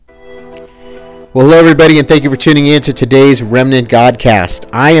Well, hello everybody, and thank you for tuning in to today's Remnant Godcast.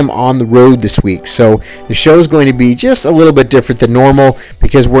 I am on the road this week, so the show is going to be just a little bit different than normal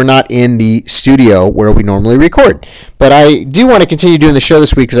because we're not in the studio where we normally record. But I do want to continue doing the show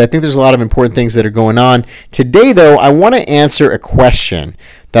this week because I think there's a lot of important things that are going on. Today, though, I want to answer a question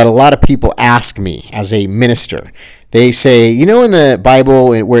that a lot of people ask me as a minister. They say, in the Bible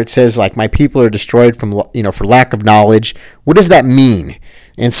where it says, like, my people are destroyed from, for lack of knowledge, what does that mean?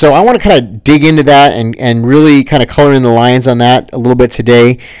 And so I want to kind of dig into that and really kind of color in the lines on that a little bit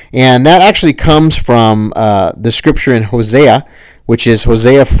today. And that actually comes from the scripture in Hosea, which is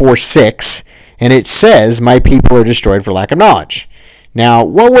Hosea 4:6. And it says, my people are destroyed for lack of knowledge. Now,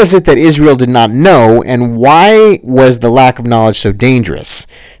 what was it that Israel did not know, and why was the lack of knowledge so dangerous?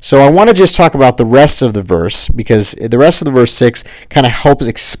 So I want to just talk about the rest of the verse, because the rest of the verse 6 kind of helps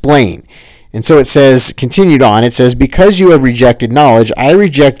explain. And so it says, continued on, it says, because you have rejected knowledge, I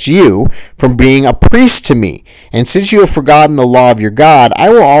reject you from being a priest to me. And since you have forgotten the law of your God, I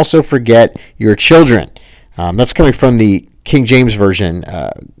will also forget your children. That's coming from the King James Version,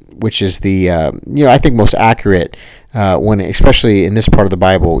 which is the, I think most accurate especially in this part of the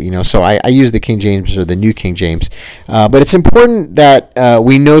Bible, so I use the King James or the New King James. But it's important that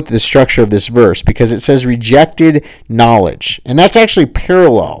we note the structure of this verse because it says rejected knowledge. And that's actually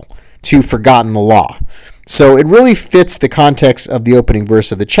parallel to forgotten the law. So it really fits the context of the opening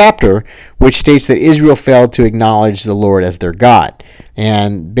verse of the chapter, which states that Israel failed to acknowledge the Lord as their God.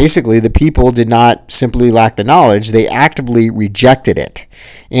 And basically, the people did not simply lack the knowledge, they actively rejected it.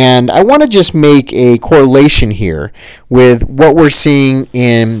 And I want to just make a correlation here with what we're seeing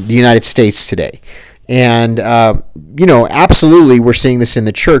in the United States today. And, absolutely we're seeing this in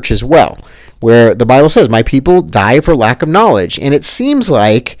the church as well, where the Bible says, my people die for lack of knowledge. And it seems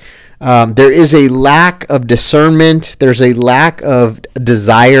like there is a lack of discernment. There's a lack of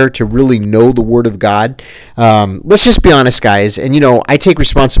desire to really know the Word of God. Let's just be honest, guys. And, I take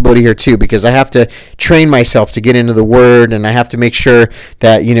responsibility here, too, because I have to train myself to get into the Word, and I have to make sure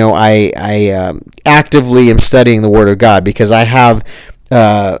that, I actively am studying the Word of God because I have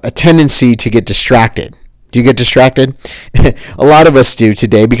a tendency to get distracted. Do you get distracted? A lot of us do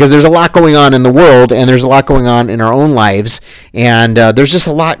today because there's a lot going on in the world and there's a lot going on in our own lives. And there's just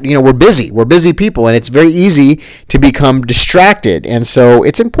a lot, we're busy. We're busy people and it's very easy to become distracted. And so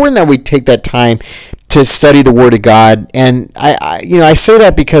it's important that we take that time to study the Word of God. And I say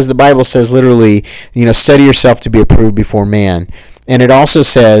that because the Bible says literally, study yourself to be approved before man. And it also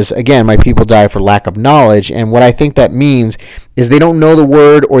says, again, my people die for lack of knowledge. And what I think that means is they don't know the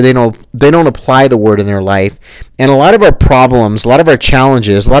Word or they don't apply the Word in their life. And a lot of our problems, a lot of our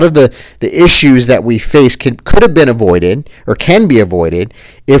challenges, a lot of the issues that we face could have been avoided or can be avoided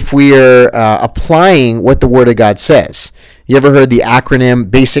if we are applying what the Word of God says. You ever heard the acronym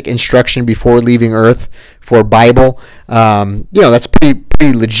Basic Instruction Before Leaving Earth for Bible? That's pretty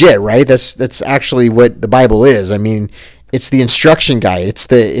legit, right? That's actually what the Bible is. I mean, it's the instruction guide. It's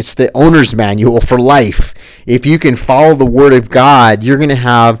the owner's manual for life. If you can follow the Word of God, you're going to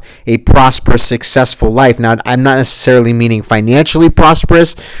have a prosperous, successful life. Now, I'm not necessarily meaning financially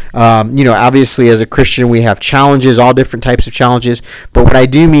prosperous. Obviously, as a Christian, we have challenges, all different types of challenges. But what I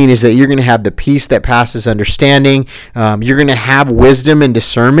do mean is that you're going to have the peace that passes understanding. You're going to have wisdom and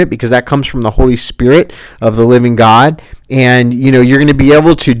discernment because that comes from the Holy Spirit of the living God. And, you're going to be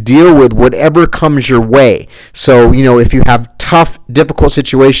able to deal with whatever comes your way. So, if you have tough, difficult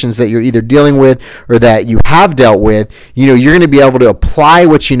situations that you're either dealing with or that you have dealt with, you're going to be able to apply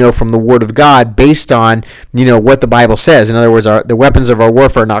what you know from the Word of God based on, what the Bible says. In other words, the weapons of our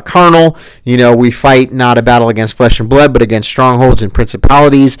warfare are not carnal. We fight not a battle against flesh and blood, but against strongholds and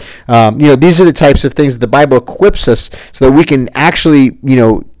principalities. These are the types of things that the Bible equips us so that we can actually,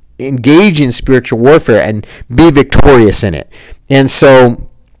 engage in spiritual warfare and be victorious in it. And so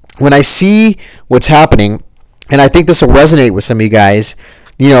when I see what's happening, and I think this will resonate with some of you guys,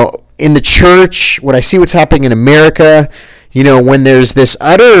 in the church, when I see what's happening in America, when there's this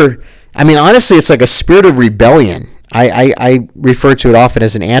honestly, it's like a spirit of rebellion. I refer to it often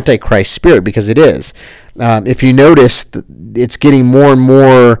as an antichrist spirit because it is. If you notice, it's getting more and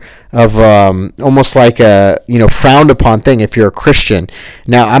more of almost like a frowned upon thing if you're a Christian.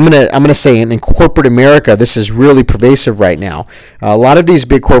 Now I'm gonna say in corporate America, this is really pervasive right now. A lot of these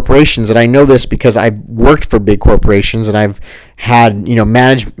big corporations, and I know this because I've worked for big corporations and I've had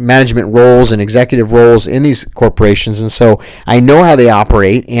management roles and executive roles in these corporations, and so I know how they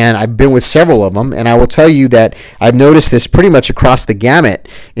operate, and I've been with several of them, and I will tell you that I've noticed this pretty much across the gamut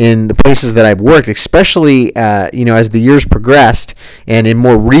in the places that I've worked, especially especially as the years progressed and in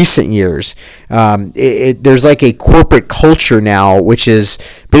more recent years, there's like a corporate culture now, which is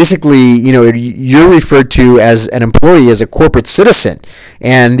basically, you're referred to as an employee as a corporate citizen,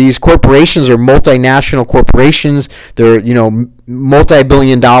 and these corporations are multinational corporations. They're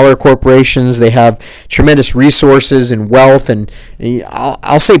multi-billion-dollar corporations. They have tremendous resources and wealth, and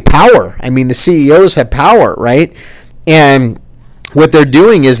I'll say power. I mean, the CEOs have power, right? And what they're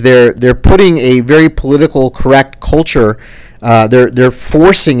doing is they're putting a very political correct culture. They're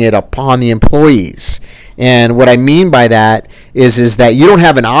forcing it upon the employees. And what I mean by that is that you don't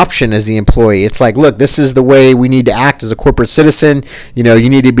have an option as the employee. It's like, look, this is the way we need to act as a corporate citizen. You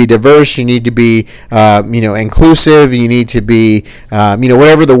need to be diverse. You need to be, inclusive. You need to be,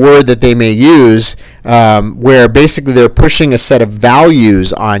 whatever the word that they may use, where basically they're pushing a set of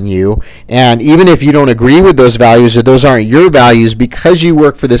values on you. And even if you don't agree with those values or those aren't your values, because you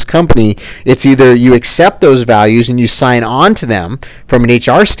work for this company, it's either you accept those values and you sign on to them from an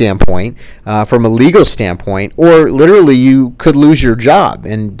HR standpoint, from a legal standpoint, or literally you could lose your job,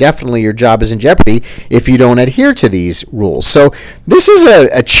 and definitely your job is in jeopardy if you don't adhere to these rules. So this is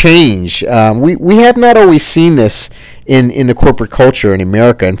a change. We have not always seen this in the corporate culture in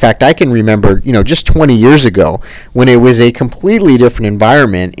America. In fact, I can remember, just 20 years ago when it was a completely different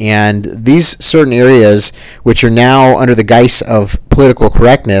environment, and these certain areas, which are now under the guise of political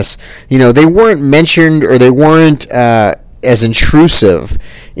correctness, they weren't mentioned, or they weren't as intrusive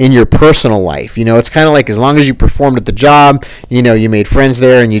in your personal life. It's kind of like, as long as you performed at the job, you made friends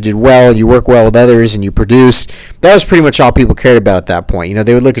there and you did well, you work well with others and you produced, that was pretty much all people cared about at that point.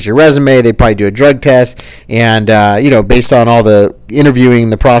 They would look at your resume, they'd probably do a drug test, and based on all the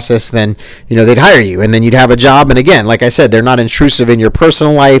interviewing the process, then they'd hire you, and then you'd have a job. And again, like I said, they're not intrusive in your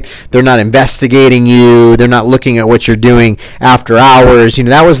personal life, they're not investigating you, they're not looking at what you're doing after hours.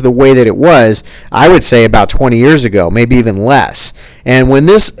 That was the way that it was, I would say, about 20 years ago, maybe even less. And when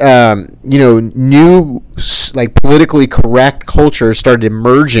this new like politically correct culture started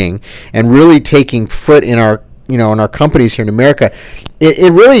emerging and really taking foot in our in our companies here in America,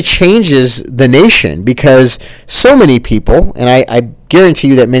 it really changes the nation, because so many people, and I guarantee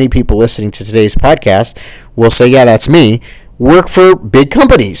you that many people listening to today's podcast will say, yeah, that's me, work for big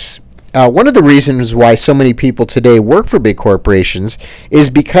companies. One of the reasons why so many people today work for big corporations is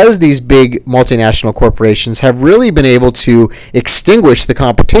because these big multinational corporations have really been able to extinguish the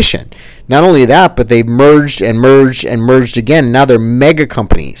competition. Not only that, but they've merged and merged and merged again. Now they're mega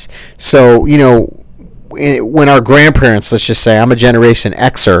companies. So, when our grandparents, let's just say, I'm a Generation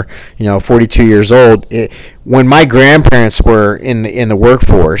Xer, 42 years old, when my grandparents were in the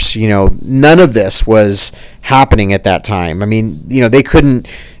workforce, none of this was happening at that time. I mean, they couldn't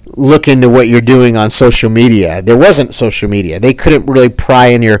look into what you're doing on social media. There wasn't social media. They couldn't really pry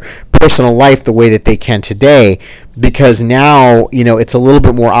in your personal life the way that they can today, because now, it's a little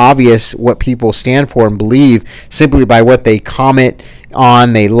bit more obvious what people stand for and believe simply by what they comment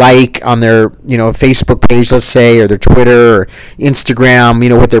on, they like on their, Facebook page, let's say, or their Twitter or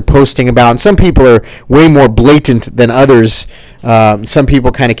Instagram, what they're posting about. And some people are way more blatant than others. Some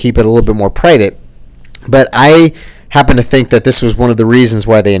people kind of keep it a little bit more private. But I happen to think that this was one of the reasons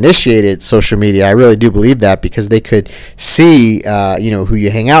why they initiated social media. I really do believe that, because they could see, who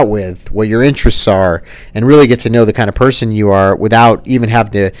you hang out with, what your interests are, and really get to know the kind of person you are without even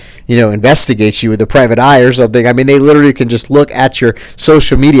having to, investigate you with a private eye or something. I mean, they literally can just look at your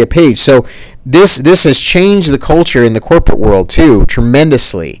social media page. So this has changed the culture in the corporate world too,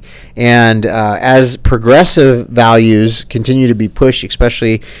 tremendously. And as progressive values continue to be pushed,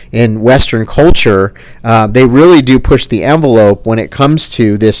 especially in Western culture, they really do push the envelope when it comes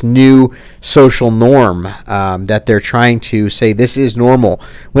to this new social norm that they're trying to say this is normal,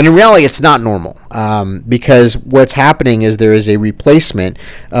 when in reality it's not normal, because what's happening is there is a replacement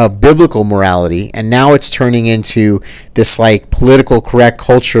of biblical morality, and now it's turning into this like political correct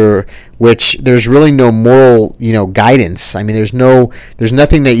culture, which there's really no moral guidance. I mean, there's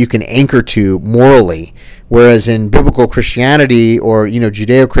nothing that you can anchor to morally. Whereas in biblical Christianity, or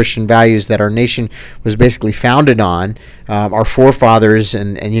Judeo-Christian values that our nation was basically founded on, our forefathers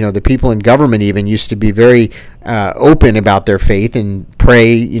and the people in government even used to be very open about their faith and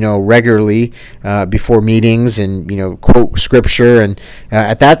pray regularly before meetings, and quote scripture. And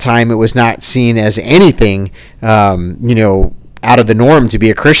at that time, it was not seen as anything out of the norm to be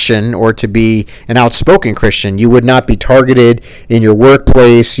a Christian or to be an outspoken Christian. You would not be targeted in your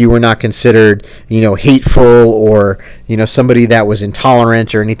workplace. You were not considered, hateful or, somebody that was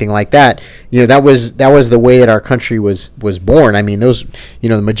intolerant or anything like that. That was the way that our country was born. I mean, those,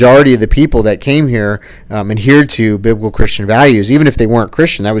 the majority of the people that came here adhered to biblical Christian values, even if they weren't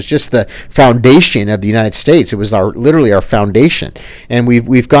Christian. That was just the foundation of the United States. It was literally our foundation, and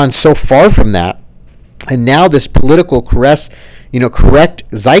we've gone so far from that. And now this political correct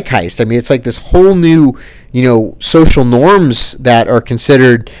zeitgeist. I mean, it's like this whole new, social norms that are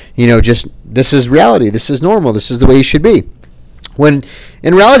considered, just this is reality, this is normal, this is the way you should be. When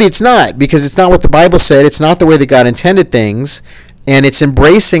in reality it's not, because it's not what the Bible said. It's not the way that God intended things. And it's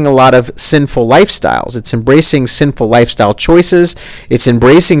embracing a lot of sinful lifestyles. It's embracing sinful lifestyle choices. It's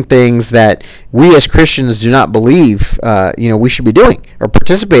embracing things that we as Christians do not believe, we should be doing or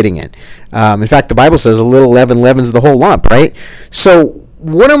participating in. In fact, the Bible says a little leaven leavens the whole lump, right? So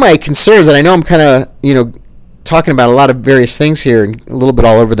one of my concerns, and I know I'm kind of, talking about a lot of various things here and a little bit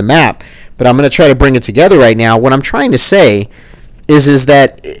all over the map, but I'm going to try to bring it together right now. What I'm trying to say is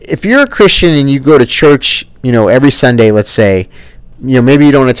that if you're a Christian and you go to church, every Sunday, let's say, maybe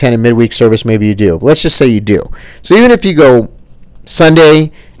you don't attend a midweek service, maybe you do. But let's just say you do. So even if you go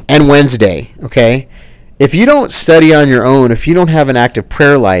Sunday and Wednesday, okay, if you don't study on your own, if you don't have an active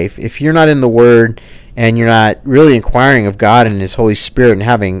prayer life, if you're not in the Word and you're not really inquiring of God and His Holy Spirit and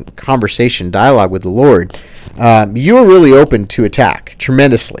having dialogue with the Lord, you're really open to attack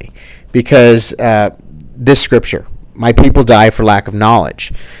tremendously, because this scripture, my people die for lack of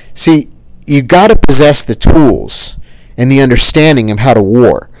knowledge. See, you got to possess the tools and the understanding of how to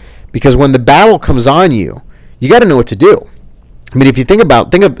war, because when the battle comes on you, you got to know what to do. I mean, if you think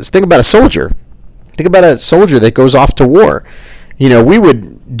about a soldier, that goes off to war. We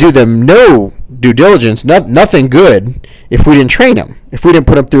would do them no due diligence, nothing good, if we didn't train them, if we didn't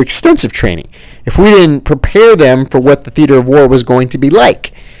put them through extensive training, if we didn't prepare them for what the theater of war was going to be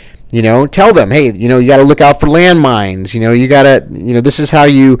like. Tell them, hey, you got to look out for landmines. You got to, this is how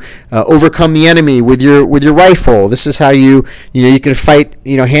you overcome the enemy with your rifle. This is how you can fight,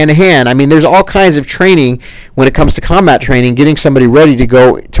 hand to hand. I mean, there's all kinds of training when it comes to combat training, getting somebody ready to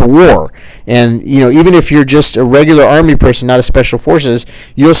go to war. And, even if you're just a regular Army person, not a Special Forces,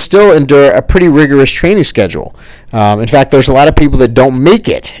 you'll still endure a pretty rigorous training schedule. In fact, there's a lot of people that don't make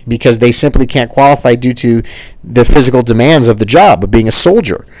it because they simply can't qualify due to the physical demands of the job of being a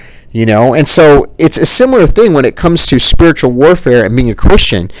soldier. And so it's a similar thing when it comes to spiritual warfare and being a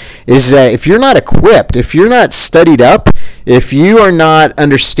Christian, is that if you're not equipped, if you're not studied up, if you are not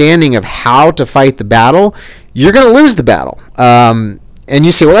understanding of how to fight the battle, you're going to lose the battle. And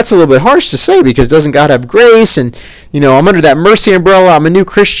you say, well, that's a little bit harsh to say, because doesn't God have grace? And, I'm under that mercy umbrella. I'm a new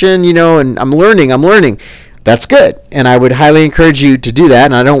Christian, and I'm learning. That's good, and I would highly encourage you to do that,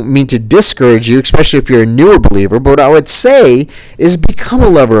 and I don't mean to discourage you, especially if you're a newer believer, but what I would say is become a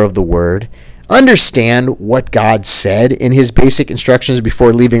lover of the Word. Understand what God said in His basic instructions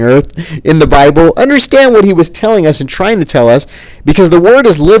before leaving earth in the Bible. Understand what He was telling us and trying to tell us, because the Word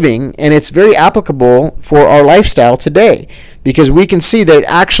is living, and it's very applicable for our lifestyle today, because we can see that it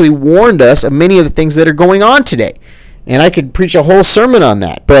actually warned us of many of the things that are going on today. And I could preach a whole sermon on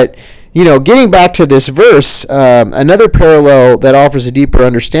that, but getting back to this verse, another parallel that offers a deeper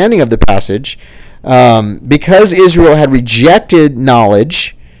understanding of the passage, because Israel had rejected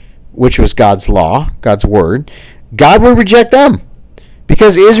knowledge, which was God's law, God's word, God would reject them.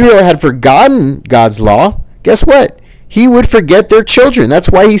 Because Israel had forgotten God's law, guess what? He would forget their children.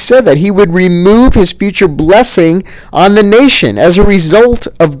 That's why He said that He would remove His future blessing on the nation. As a result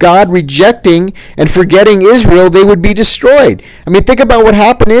of God rejecting and forgetting Israel, they would be destroyed. I mean, think about what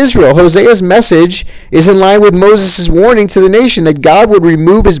happened to Israel. Hosea's message is in line with Moses' warning to the nation that God would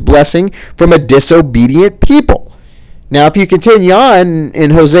remove His blessing from a disobedient people. Now, if you continue on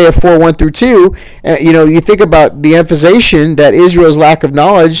in Hosea 4, 1 through 2, you think about the emphasization that Israel's lack of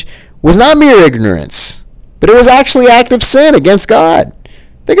knowledge was not mere ignorance, but it was actually active sin against God.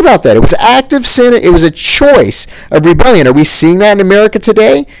 Think about that. It was active sin. It was a choice of rebellion. Are we seeing that in America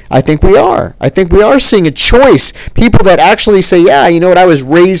today? I think we are. I think we are seeing a choice. People that actually say, yeah, you know what, I was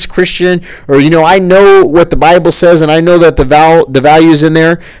raised Christian, or, I know what the Bible says, and I know that the value's in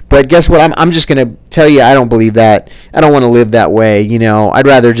there, but guess what? I'm just going to tell you, I don't believe that. I don't want to live that way. I'd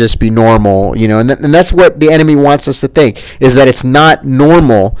rather just be normal, and that's what the enemy wants us to think, is that it's not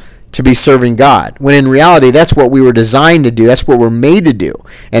normal to be serving God, when in reality that's what we were designed to do. That's what we're made to do.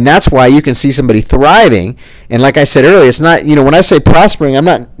 And that's why you can see somebody thriving. And like I said earlier, it's not, when I say prospering, I'm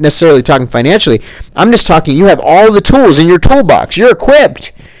not necessarily talking financially. I'm just talking, you have all the tools in your toolbox. You're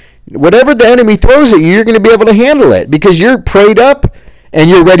equipped. whatever the enemy throws at you, you're going to be able to handle it because you're prayed up and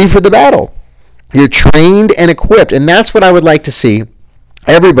you're ready for the battle. You're trained and equipped. And that's what I would like to see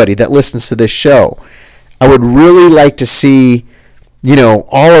everybody that listens to this show. I would really like to see,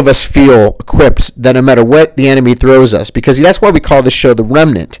 all of us feel equipped that no matter what the enemy throws us, because that's why we call this show The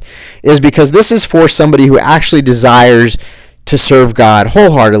Remnant, is because this is for somebody who actually desires to serve God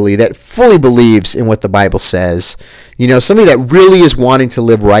wholeheartedly, that fully believes in what the Bible says, somebody that really is wanting to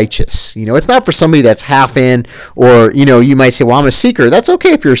live righteous. It's not for somebody that's half in, or, you might say, well, I'm a seeker. That's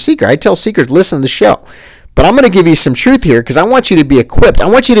okay if you're a seeker. I tell seekers, listen to the show. But I'm going to give you some truth here because I want you to be equipped. I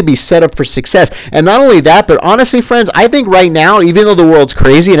want you to be set up for success. And not only that, but honestly, friends, I think right now, even though the world's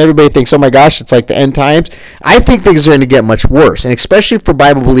crazy and everybody thinks, oh my gosh, it's like the end times, I think things are going to get much worse, and especially for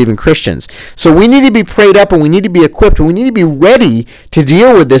Bible-believing Christians. So we need to be prayed up and we need to be equipped and we need to be ready to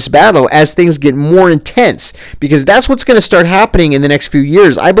deal with this battle as things get more intense, because that's what's going to start happening in the next few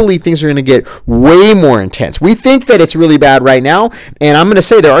years. I believe things are going to get way more intense. We think that it's really bad right now, and I'm going to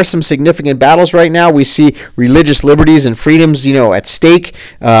say there are some significant battles right now. We see religious liberties and freedoms, at stake.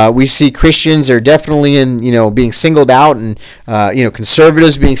 We see Christians are definitely being singled out, and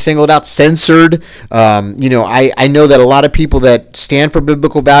conservatives being singled out, censored. I know that a lot of people that stand for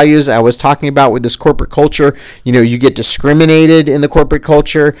biblical values, I was talking about with this corporate culture, you get discriminated in the corporate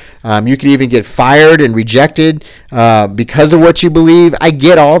culture. You could even get fired and rejected because of what you believe. I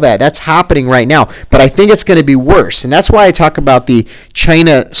get all that. That's happening right now, but I think it's going to be worse, and that's why I talk about the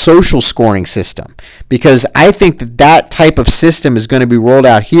China social scoring system, because I think that type of system is going to be rolled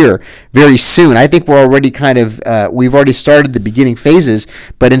out here very soon. I think we're already we've already started the beginning phases,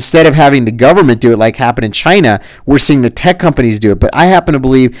 but instead of having the government do it like happened in China, we're seeing the tech companies do it. But I happen to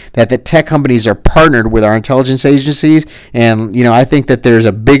believe that the tech companies are partnered with our intelligence agencies, and I think that there's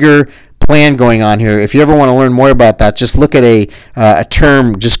a bigger plan going on here. If you ever want to learn more about that, just look at a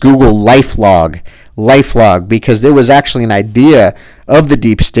term, just Google LifeLog, because there was actually an idea of the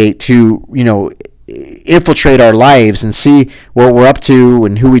deep state to, infiltrate our lives and see what we're up to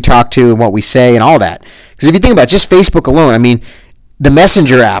and who we talk to and what we say and all that. Because if you think about just Facebook alone, the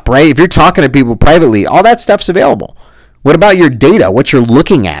Messenger app, right? If you're talking to people privately, all that stuff's available. What about your data, what you're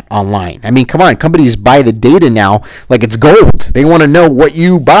looking at online? Come on, companies buy the data now like it's gold. They want to know what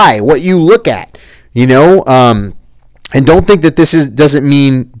you buy, what you look at, and don't think that this doesn't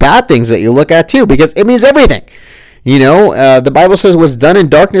mean bad things that you look at too, because it means everything. The Bible says what's done in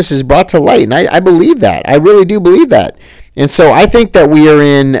darkness is brought to light, and I believe that. I really do believe that. And so I think that we are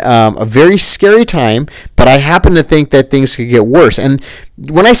in a very scary time, but I happen to think that things could get worse. And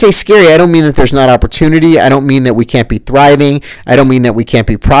when I say scary, I don't mean that there's not opportunity. I don't mean that we can't be thriving. I don't mean that we can't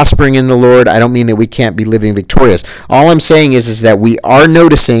be prospering in the Lord. I don't mean that we can't be living victorious. All I'm saying is that we are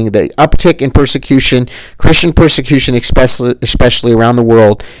noticing the uptick in persecution, Christian persecution, especially around the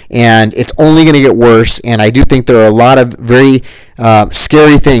world, and it's only going to get worse. And I do think there are a lot of very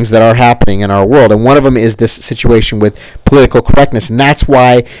scary things that are happening in our world, and one of them is this situation with political correctness, and that's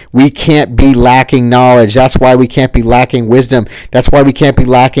why we can't be lacking knowledge. That's why we can't be lacking wisdom. That's why we can't be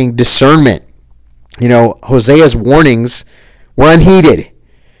lacking discernment. Hosea's warnings were unheeded.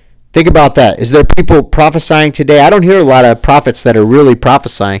 Think about that. Is there people prophesying today? I don't hear a lot of prophets that are really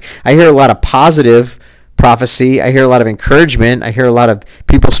prophesying. I hear a lot of positive prophecy. I hear a lot of encouragement. I hear a lot of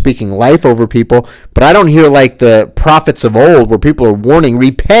people speaking life over people, but I don't hear like the prophets of old where people are warning,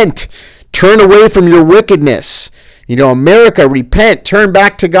 repent, turn away from your wickedness. America, repent, turn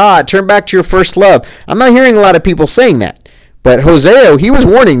back to God, turn back to your first love. I'm not hearing a lot of people saying that. But Hosea, he was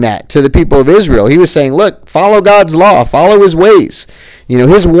warning that to the people of Israel. He was saying, look, follow God's law, follow his ways.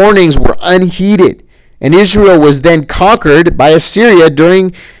 His warnings were unheeded. And Israel was then conquered by Assyria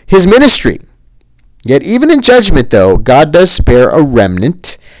during his ministry. Yet even in judgment, though, God does spare a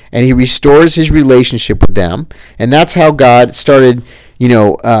remnant, and he restores his relationship with them. And that's how God started,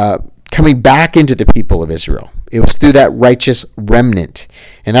 coming back into the people of Israel. It was through that righteous remnant.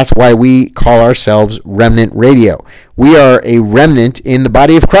 And that's why we call ourselves Remnant Radio. We are a remnant in the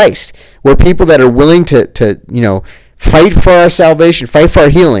body of Christ. We're people that are willing to fight for our salvation, fight for our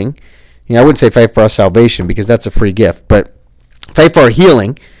healing. I wouldn't say fight for our salvation because that's a free gift, but fight for our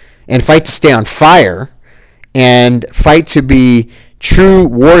healing and fight to stay on fire and fight to be true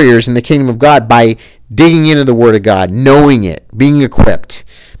warriors in the kingdom of God by digging into the Word of God, knowing it, being equipped,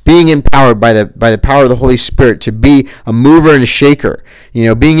 being empowered by the power of the Holy Spirit to be a mover and a shaker,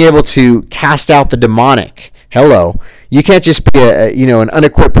 being able to cast out the demonic. Hello. You can't just be an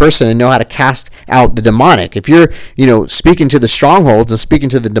unequipped person and know how to cast out the demonic. If you're, speaking to the strongholds and speaking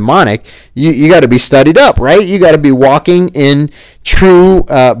to the demonic, you got to be studied up, right? You got to be walking in true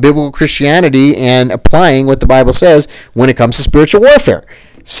biblical Christianity and applying what the Bible says when it comes to spiritual warfare.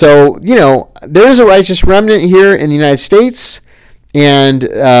 So, there is a righteous remnant here in the United States. And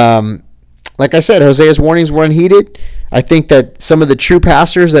like I said, Hosea's warnings were unheeded. I think that some of the true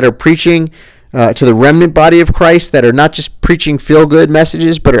pastors that are preaching to the remnant body of Christ, that are not just preaching feel-good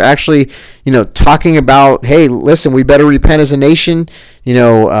messages, but are actually, talking about, hey, listen, we better repent as a nation.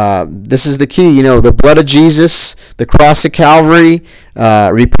 This is the key. The blood of Jesus, the cross of Calvary,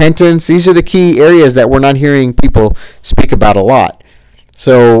 repentance. These are the key areas that we're not hearing people speak about a lot.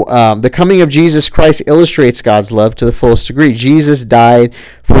 So the coming of Jesus Christ illustrates God's love to the fullest degree. Jesus died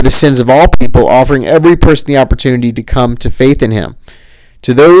for the sins of all people, offering every person the opportunity to come to faith in him.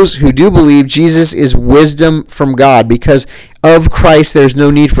 To those who do believe, Jesus is wisdom from God. Because of Christ, there's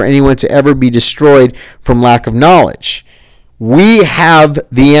no need for anyone to ever be destroyed from lack of knowledge. We have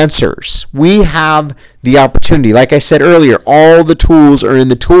the answers. We have the opportunity. Like I said earlier, all the tools are in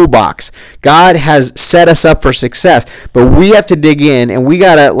the toolbox. God has set us up for success, but we have to dig in, and we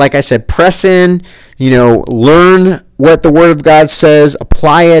got to, like I said, press in, learn what the Word of God says,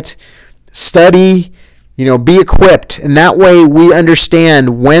 apply it, study, be equipped. And that way we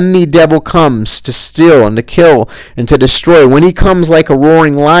understand when the devil comes to steal and to kill and to destroy, when he comes like a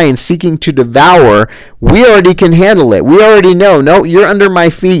roaring lion seeking to devour, we already can handle it. We already know, no, you're under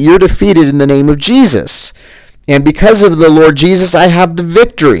my feet. You're defeated in the name of Jesus. And because of the Lord Jesus, I have the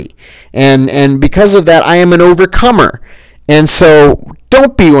victory. And because of that, I am an overcomer. And so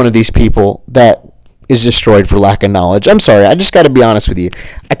don't be one of these people that is destroyed for lack of knowledge. I'm sorry, I just got to be honest with you.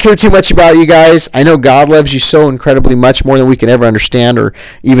 I care too much about you guys. I know God loves you so incredibly much, more than we can ever understand or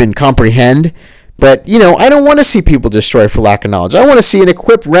even comprehend. But, I don't want to see people destroyed for lack of knowledge. I want to see an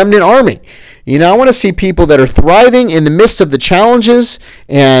equipped remnant army. I want to see people that are thriving in the midst of the challenges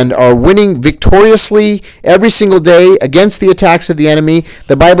and are winning victoriously every single day against the attacks of the enemy.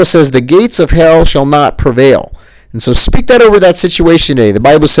 The Bible says the gates of hell shall not prevail. And so speak that over that situation today. The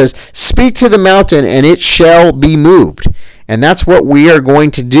Bible says, speak to the mountain and it shall be moved. And that's what we are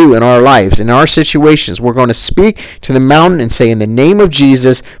going to do in our lives, in our situations. We're going to speak to the mountain and say, in the name of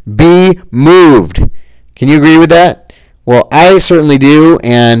Jesus, be moved. Can you agree with that? Well, I certainly do.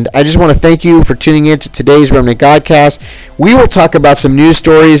 And I just want to thank you for tuning in to today's Remnant Godcast. We will talk about some news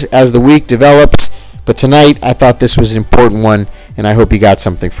stories as the week develops. But tonight, I thought this was an important one, and I hope you got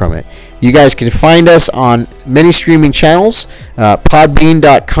something from it. You guys can find us on many streaming channels,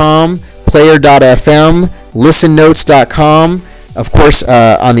 podbean.com, player.fm, listennotes.com, of course,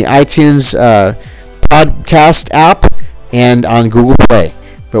 on the iTunes podcast app, and on Google Play.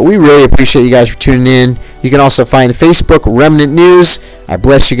 But we really appreciate you guys for tuning in. You can also find Facebook Remnant News. I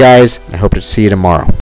bless you guys, and I hope to see you tomorrow.